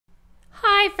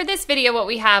for this video, what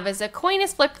we have is a coin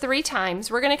is flipped 3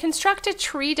 times. We're going to construct a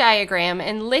tree diagram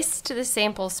and list the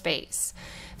sample space.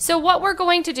 So what we're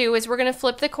going to do is we're going to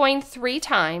flip the coin 3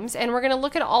 times and we're going to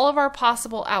look at all of our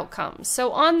possible outcomes.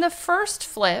 So on the first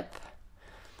flip,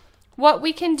 what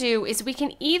we can do is we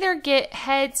can either get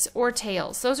heads or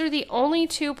tails. Those are the only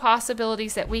 2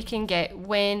 possibilities that we can get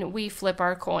when we flip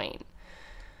our coin.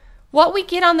 What we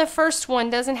get on the first one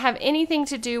doesn't have anything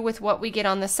to do with what we get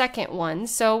on the second one.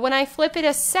 So when I flip it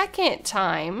a second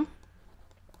time,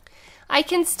 I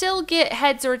can still get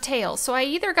heads or tails. So I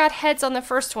either got heads on the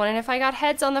first one, and if I got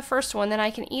heads on the first one, then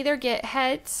I can either get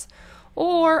heads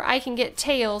or I can get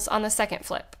tails on the second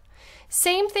flip.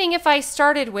 Same thing if I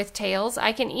started with tails,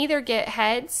 I can either get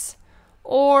heads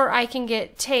or I can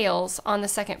get tails on the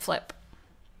second flip.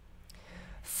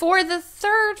 For the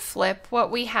third flip, what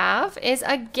we have is,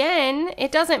 again,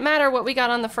 it doesn't matter what we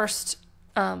got on the first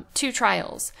 2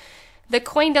 trials. The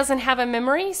coin doesn't have a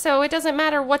memory, so it doesn't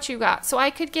matter what you got. So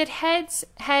I could get heads,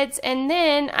 heads, and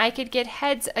then I could get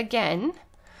heads again,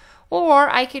 or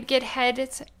I could get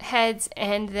heads, heads,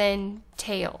 and then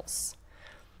tails.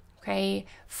 Okay,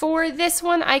 for this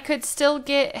one, I could still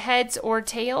get heads or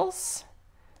tails.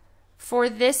 For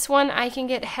this one, I can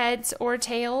get heads or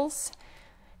tails.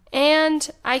 And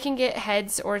I can get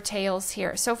heads or tails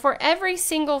here. So for every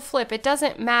single flip, it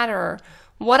doesn't matter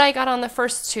what I got on the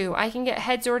first 2. I can get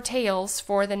heads or tails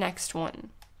for the next one.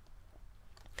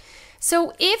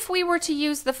 So if we were to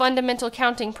use the fundamental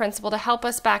counting principle to help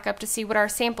us back up to see what our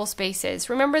sample space is,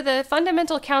 remember the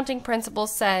fundamental counting principle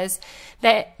says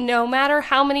that no matter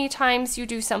how many times you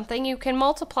do something, you can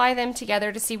multiply them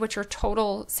together to see what your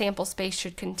total sample space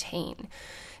should contain.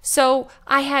 So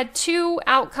I had 2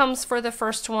 outcomes for the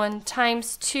first one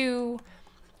times 2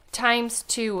 times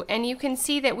 2, and you can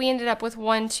see that we ended up with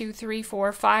 1, 2, 3,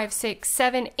 4, 5, 6,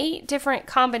 7, 8 different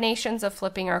combinations of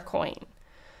flipping our coin.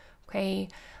 Okay,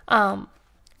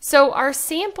 so our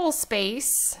sample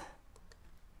space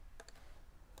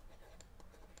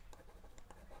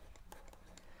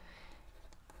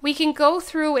we can go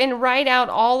through and write out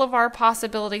all of our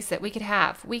possibilities that we could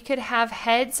have. We could have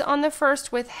heads on the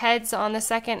first with heads on the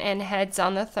second and heads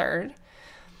on the third.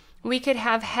 We could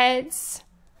have heads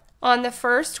on the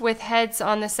first with heads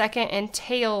on the second and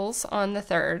tails on the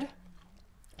third.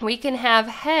 We can have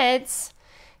heads,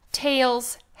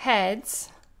 tails, heads.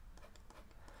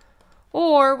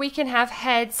 Or we can have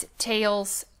heads,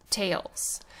 tails,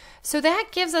 tails. So that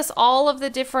gives us all of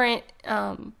the different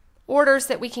orders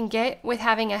that we can get with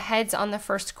having a heads on the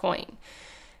first coin.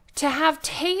 To have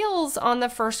tails on the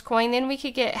first coin, then we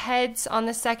could get heads on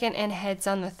the second and heads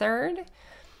on the third.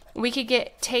 We could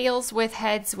get tails with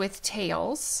heads with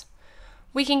tails.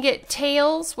 We can get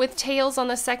tails with tails on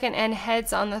the second and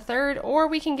heads on the third, or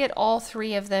we can get all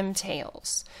 3 of them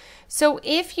tails. So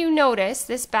if you notice,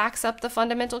 this backs up the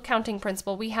fundamental counting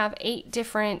principle. We have 8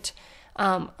 different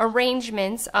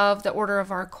arrangements of the order of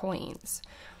our coins.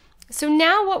 So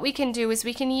now what we can do is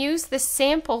we can use the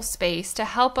sample space to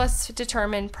help us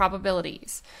determine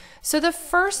probabilities. So the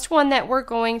first one that we're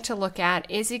going to look at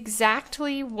is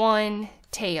exactly 1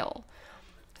 tail.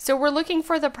 So we're looking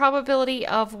for the probability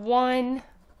of 1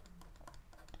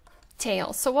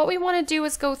 tail. So what we want to do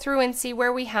is go through and see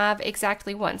where we have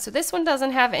exactly 1. So this one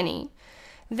doesn't have any.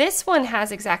 This one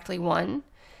has exactly 1.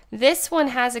 This one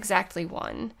has exactly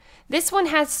 1. This one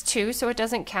has 2, so it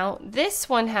doesn't count. This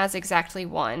one has exactly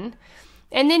 1.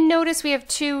 And then notice we have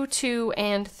 2, 2,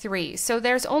 and 3. So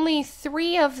there's only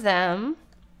 3 of them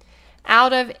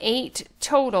out of 8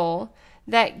 total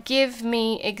that give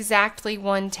me exactly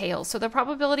 1 tail. So the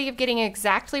probability of getting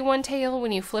exactly 1 tail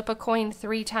when you flip a coin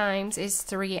 3 times is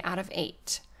 3 out of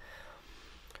 8.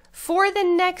 For the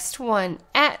next one,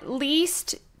 at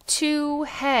least 2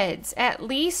 heads. At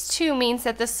least 2 means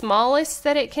that the smallest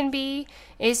that it can be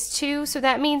is 2, so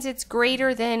that means it's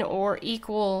greater than or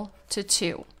equal to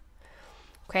 2.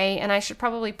 Okay, and I should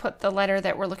probably put the letter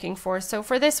that we're looking for. So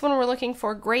for this one, we're looking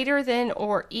for greater than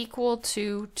or equal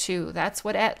to 2. That's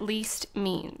what at least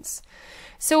means.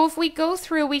 So if we go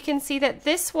through, we can see that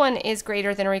this one is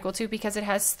greater than or equal to because it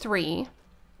has 3.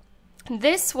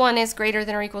 This one is greater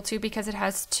than or equal to because it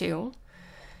has 2.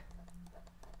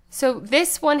 So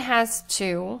this one has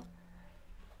 2,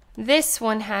 this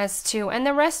one has 2, and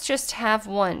the rest just have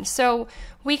 1. So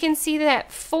we can see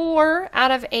that 4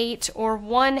 out of 8, or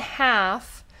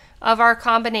 1/2 of our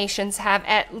combinations, have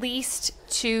at least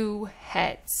 2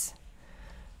 heads.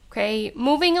 Okay,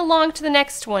 moving along to the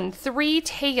next one, 3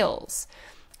 tails.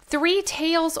 3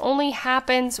 tails only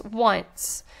happens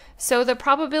once. So the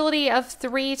probability of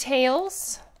 3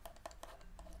 tails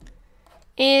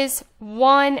is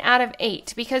 1 out of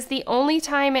 8 because the only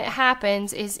time it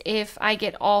happens is if I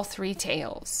get all 3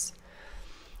 tails.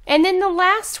 And then the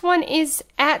last one is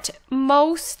at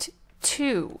most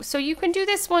 2. So you can do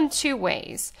this one 2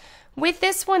 ways. With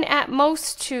this one, at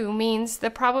most 2 means the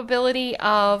probability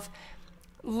of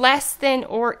less than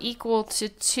or equal to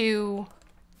 2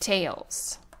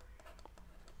 tails.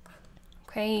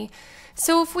 Okay,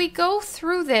 so if we go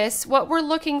through this, what we're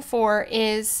looking for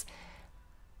is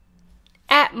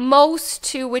at most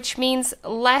 2, which means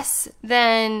less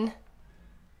than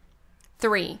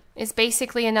 3 is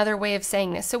basically another way of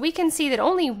saying this. So we can see that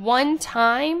only one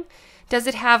time does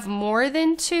it have more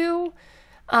than 2.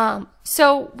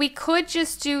 So we could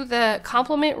just do the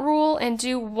complement rule and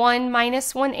do 1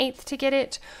 minus 1/8 to get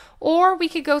it, or we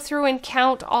could go through and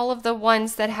count all of the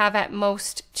ones that have at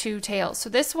most 2 tails. So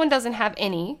this one doesn't have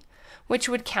any, which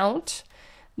would count.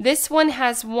 This one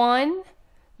has 1,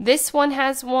 this one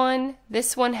has 1,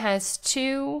 this one has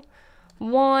 2,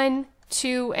 1,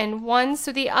 2, and 1.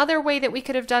 So the other way that we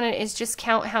could have done it is just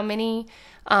count how many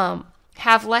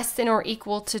have less than or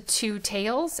equal to 2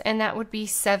 tails, and that would be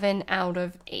 7 out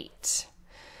of 8.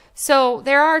 So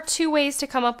there are 2 ways to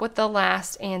come up with the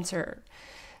last answer.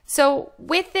 So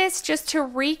with this, just to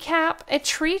recap, a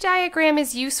tree diagram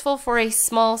is useful for a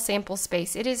small sample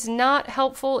space. It is not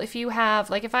helpful if you have,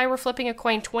 like if I were flipping a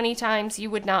coin 20 times,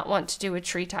 you would not want to do a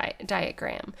tree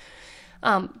diagram.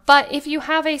 But if you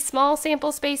have a small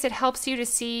sample space, it helps you to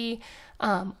see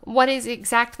what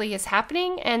exactly is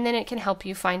happening, and then it can help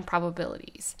you find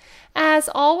probabilities. As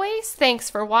always, thanks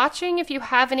for watching. If you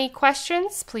have any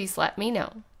questions, please let me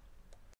know.